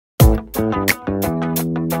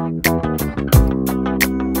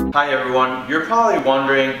Hi everyone, you're probably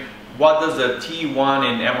wondering what does the T1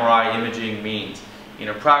 in MRI imaging means. In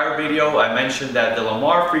a prior video I mentioned that the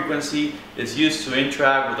Lamar frequency is used to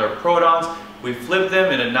interact with our protons. We flip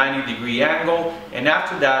them in a 90-degree angle, and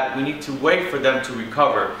after that we need to wait for them to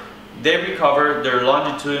recover. They recover their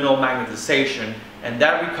longitudinal magnetization, and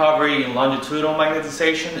that recovery in longitudinal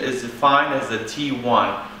magnetization is defined as the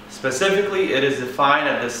T1. Specifically, it is defined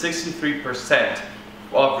at the 63%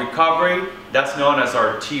 of recovery. That's known as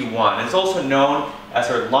our T1. It's also known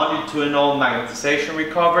as our longitudinal magnetization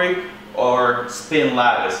recovery or spin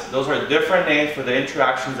lattice. Those are different names for the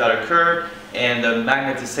interactions that occur and the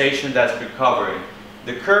magnetization that's recovering.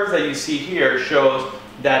 The curve that you see here shows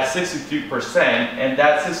that 63%, and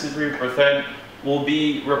that 63% will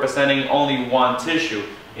be representing only one tissue.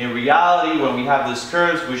 In reality, when we have these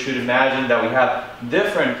curves, we should imagine that we have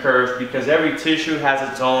different curves because every tissue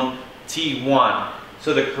has its own T1.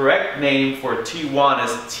 So the correct name for T1 is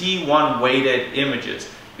T1 weighted images,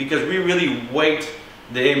 because we really weight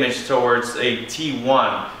the image towards a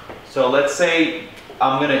T1. So let's say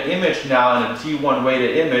I'm going to image now in a T1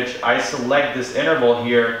 weighted image. I select this interval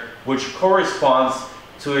here, which corresponds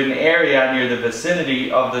to an area near the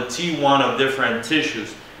vicinity of the T1 of different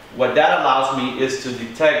tissues. What that allows me is to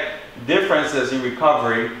detect differences in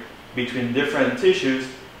recovery between different tissues,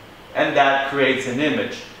 and that creates an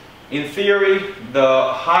image. In theory,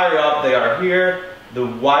 the higher up they are here, the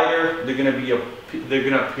wider they're going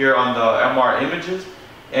to appear on the MR images,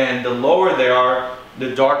 and the lower they are,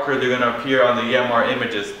 the darker they're going to appear on the MR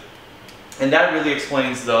images. And that really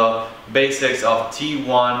explains the basics of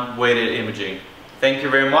T1 weighted imaging. Thank you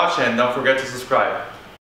very much, and don't forget to subscribe.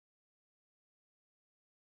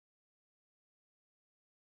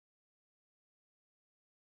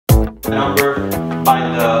 Number by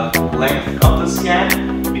the length of the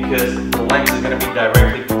scan, because the length is going to be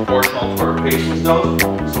directly proportional to our patient's dose.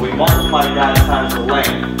 So we multiply that times the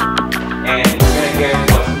length, and